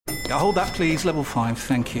Hold that, please. Level 5,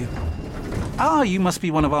 thank you. Ah, you must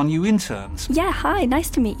be one of our new interns. Yeah, hi, nice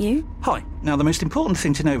to meet you. Hi. Now, the most important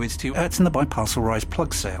thing to know is to in the Biparcel Rise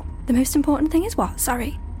plug sale. The most important thing is what?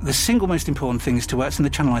 Sorry. The single most important thing is to in the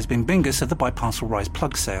Channelized Bing Bingus of the Biparcel Rise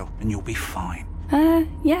plug sale, and you'll be fine.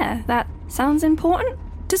 Yeah, that sounds important.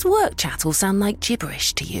 Does work chat all sound like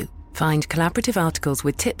gibberish to you? Find collaborative articles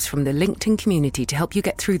with tips from the LinkedIn community to help you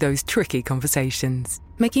get through those tricky conversations.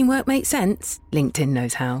 Making work make sense? LinkedIn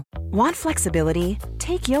knows how. Want flexibility?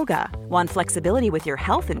 Take yoga. Want flexibility with your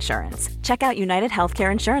health insurance? Check out United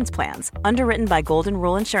Healthcare Insurance Plans. Underwritten by Golden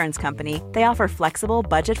Rule Insurance Company, they offer flexible,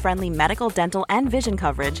 budget-friendly medical, dental, and vision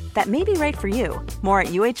coverage that may be right for you. More at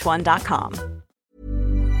uh1.com.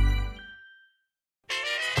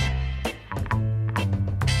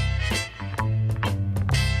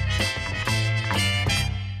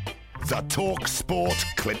 The Talk Sport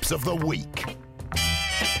Clips of the Week.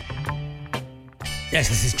 Yes,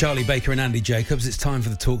 this is Charlie Baker and Andy Jacobs. It's time for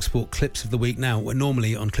the TalkSport Clips of the Week. Now,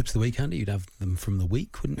 normally on Clips of the Week, Andy, you'd have them from the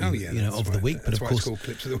week, wouldn't you? Oh, yeah, of the week. But of course, it's called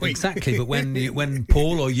Clips of the Week. Exactly. But when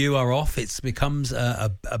Paul or you are off, it becomes a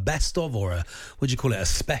best of, or what do you call it? A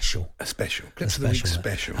special. A special. Clips of the Week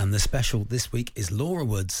special. And the special this week is Laura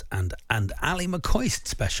Woods and Ali McCoist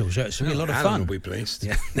special. So it should be a lot of fun. Will be pleased.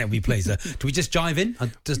 Yeah, they'll be pleased. Do we just dive in?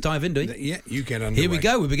 Just dive in, do we? Yeah, you get underway. Here we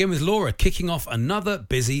go. We begin with Laura kicking off another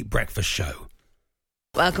busy breakfast show.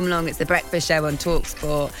 Welcome along. It's the Breakfast Show on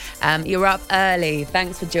TalkSport. You're up early.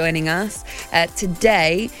 Thanks for joining us.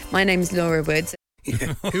 Today, my name's Laura Woods.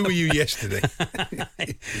 Yeah. Who were you yesterday?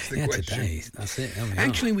 It's the question. Today, that's it.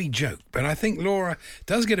 Actually, we joke, but I think Laura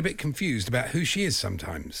does get a bit confused about who she is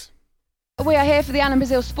sometimes. We are here for the Alan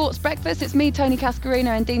Brazil Sports Breakfast. It's me, Tony Cascarino,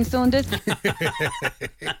 and Dean Saunders.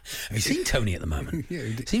 Have you seen Tony at the moment? Yeah,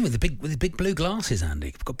 seen with the big blue glasses,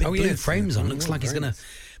 Andy. Got big blue frames on. Looks like he's going to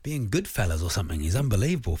be in Goodfellas or something. He's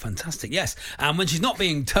unbelievable, fantastic. Yes, and when she's not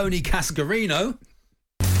being Tony Cascarino.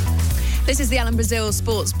 This is the Alan Brazil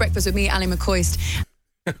Sports Breakfast with me, Ali McCoist.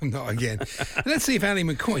 Not again. Let's see if Ali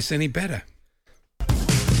McCoist's any better.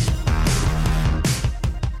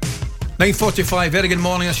 9:45, very good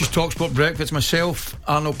morning. This is TalkSport Breakfast. Myself,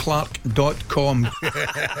 ArnoldClark.com.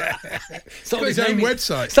 Sold his own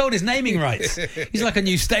website. Sold his naming rights. He's like a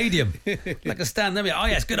new stadium. Like a stand. Oh,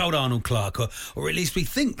 yes, good old Arnold Clark. Or at least we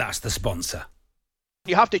think that's the sponsor.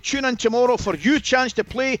 You have to tune in tomorrow for your chance to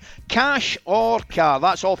play Cash or Car.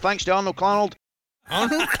 That's all thanks to Arnold Clarnold.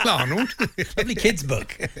 Arnold Clarnold? Lovely kids'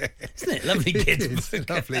 book. Isn't it? Lovely kids' book.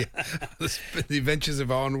 Lovely. The Adventures of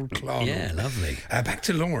Arnold Clarnold. Yeah, lovely. Back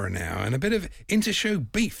to Laura now, and a bit of inter-show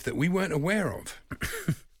beef that we weren't aware of.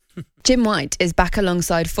 Jim White is back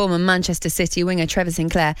alongside former Manchester City winger Trevor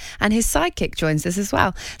Sinclair, and his sidekick joins us as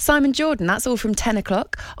well. Simon Jordan. That's all from 10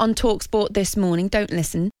 o'clock on TalkSport this morning. Don't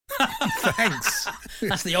listen. Thanks.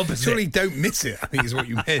 That's the opposite. Surely don't miss it, I think is what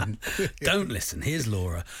you meant. Don't listen. Here's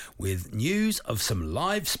Laura with news of some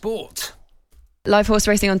live sport. Live horse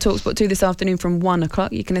racing on TalkSport 2 this afternoon from 1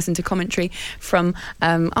 o'clock. You can listen to commentary from,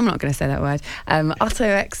 I'm not going to say that word, Otto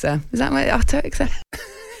Exer. Is that what Otto Exer?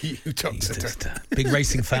 You talked to big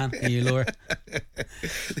racing fan, are you, Laura?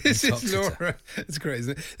 This is Laura. It's great,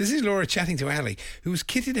 isn't it? This is Laura chatting to Ali, who was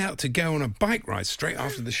kitted out to go on a bike ride straight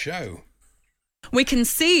after the show. We can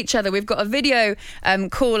see each other. We've got a video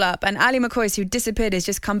call up, and Ali McCoist, who disappeared, has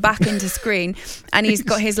just come back into screen, and he's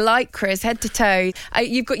got his lycras head to toe.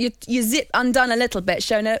 You've got your zip undone a little bit,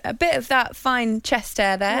 showing a bit of that fine chest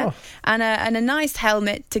hair there, and a nice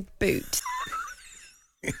helmet to boot.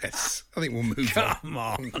 Yes, I think we'll move on. Come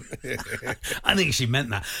on. I think she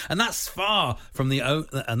meant that, and that's far from the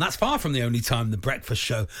only time the breakfast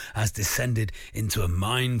show has descended into a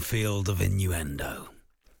minefield of innuendo.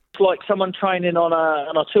 It's like someone training on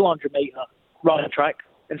a 200 metre running track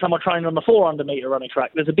and someone training on the 400 metre running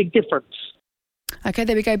track. There's a big difference. Okay,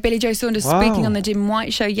 there we go. Billy Joe Saunders speaking on the Jim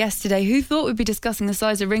White show yesterday. Who thought we'd be discussing the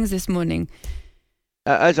size of rings this morning?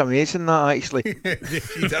 It is amazing, that, actually.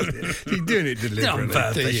 She does it. She's doing it deliberately. On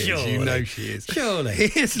purpose, surely. You know she is. Surely.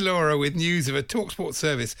 Here's Laura with news of a TalkSport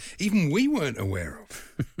service even we weren't aware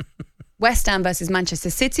of. West Ham versus Manchester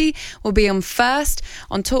City will be on first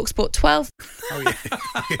on TalkSport 12. Oh, yeah.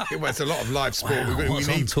 Well, it's a lot of live sport. Wow, what's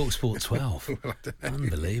on TalkSport 12?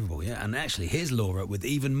 Unbelievable, yeah. And actually, here's Laura with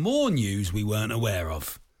even more news we weren't aware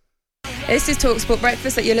of. This is TalkSport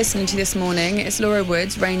Breakfast that you're listening to this morning. It's Laura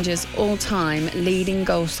Woods, Rangers' all-time leading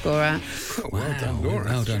goal scorer. Well done, Laura.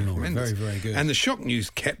 Well done, Laura. Very, very good. And the shock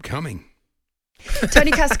news kept coming. Tony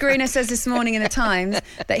Cascarino says this morning in the Times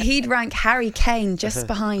that he'd rank Harry Kane just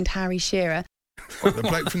behind Harry Shearer. What, the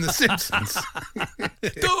bloke from The Simpsons?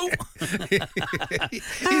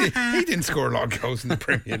 he didn't score a lot of goals in the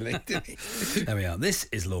Premier League, did he? There we are. This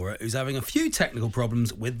is Laura, who's having a few technical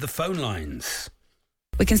problems with the phone lines.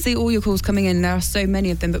 We can see all your calls coming in. There are so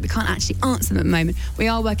many of them, but we can't actually answer them at the moment. We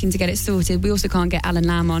are working to get it sorted. We also can't get Alan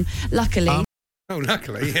Lamb on. Luckily.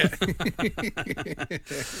 Luckily, yeah.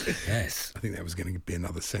 Yes. I think that was going to be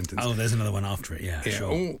another sentence. Oh, there's another one after it, yeah.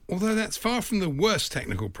 Sure. Although that's far from the worst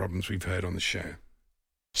technical problems we've heard on the show.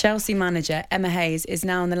 Chelsea manager Emma Hayes is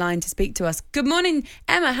now on the line to speak to us. Good morning,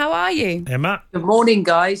 Emma. How are you? Emma. Good morning,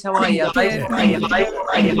 guys. How are you? We've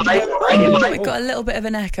got a little bit of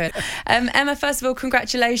an echo. Emma, first of all,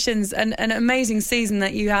 congratulations. An amazing season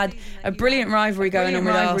that you had. A brilliant rivalry going on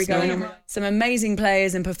with Arsenal. Some amazing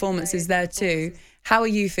players and performances there too. How are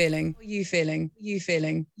you feeling? Wow,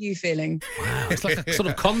 it's like a sort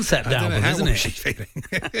of concept album, isn't it? She feeling?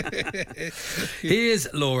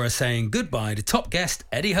 Here's Laura saying goodbye to top guest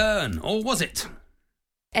Eddie Hearn, or was it?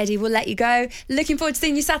 Eddie, we'll let you go. Looking forward to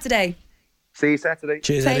seeing you Saturday. See you Saturday.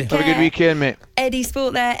 Cheers, Take Eddie. care. Have a good weekend, mate. Eddie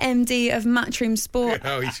Sport there, MD of Matchroom Sport.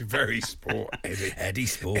 Oh, he's very sport, Eddie. Eddie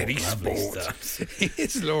Sport. Eddie Lovely Sport. stuff.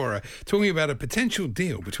 Here's Laura talking about a potential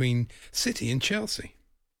deal between City and Chelsea.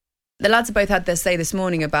 The lads have both had their say this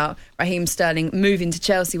morning about Raheem Sterling moving to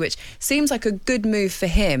Chelsea, which seems like a good move for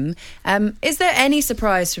him. Is there any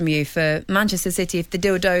surprise from you for Manchester City if the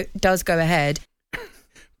deal does go ahead?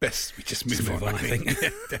 Best we just move on, I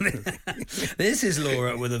think. This is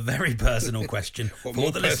Laura with a very personal question What for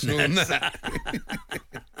more the personal than listeners. that?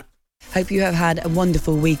 Hope you have had a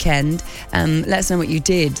wonderful weekend. Let us know what you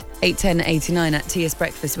did. 8:10:89 at TS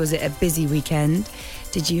Breakfast. Was it a busy weekend?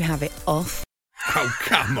 Did you have it off? Oh,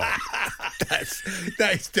 come on.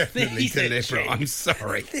 That is definitely deliberate. I'm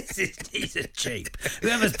sorry. These are cheap.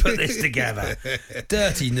 Whoever's put this together.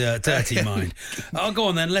 Dirty mind. Oh, go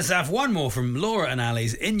on then. Let's have one more from Laura and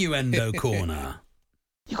Ali's Innuendo Corner.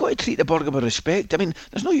 You've got to treat the burger with respect. I mean,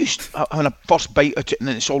 there's no use having a first bite at it and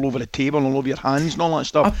then it's all over the table and all over your hands and all that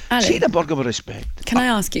stuff. Ali, Treat the burger with respect. Can I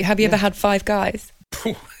ask you, have you ever had Five Guys?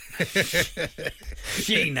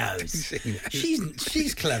 She knows.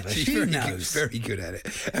 She's clever. She knows. Very good at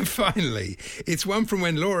it. And finally, it's one from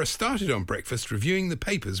when Laura started on Breakfast reviewing the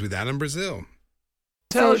papers with Alan Brazil.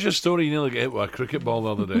 Tell us your story. You nearly got hit with a cricket ball the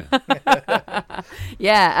other day.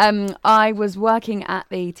 Yeah, I was working at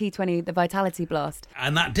the T20, the Vitality Blast.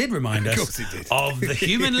 And that did remind Of us course it did. of the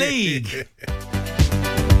Human League.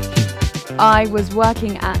 I was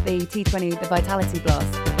working at the T20, the Vitality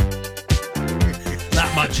Blast.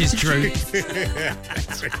 That much is true.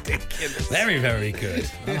 That's ridiculous. Very, very good.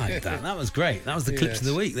 I like that. That was great. That was the clips of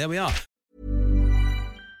the week. There we are.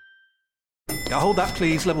 Hold that,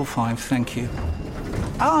 please. Level 5, thank you.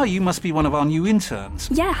 Ah, you must be one of our new interns.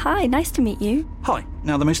 Yeah, hi, nice to meet you. Hi.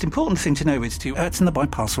 Now, the most important thing to know is to in the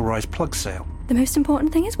Biparcel Rise plug sale. The most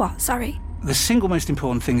important thing is what? Sorry. The single most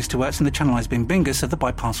important thing is to in the Channelized Bing Bingus of the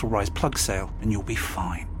Biparcel Rise plug sale, and you'll be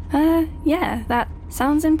fine. Yeah, that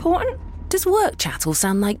sounds important. Does work chat all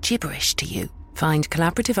sound like gibberish to you? Find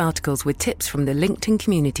collaborative articles with tips from the LinkedIn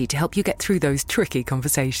community to help you get through those tricky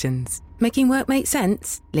conversations. Making work make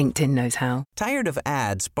sense? LinkedIn knows how. Tired of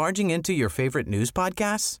ads barging into your favorite news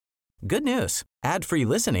podcasts? Good news. Ad-free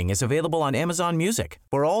listening is available on Amazon Music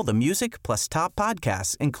for all the music plus top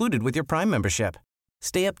podcasts included with your Prime membership.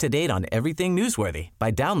 Stay up to date on everything newsworthy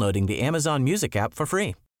by downloading the Amazon Music app for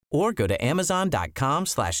free or go to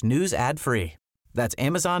amazon.com/news ad free. That's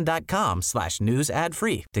amazon.com/news ad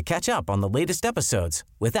free to catch up on the latest episodes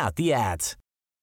without the ads.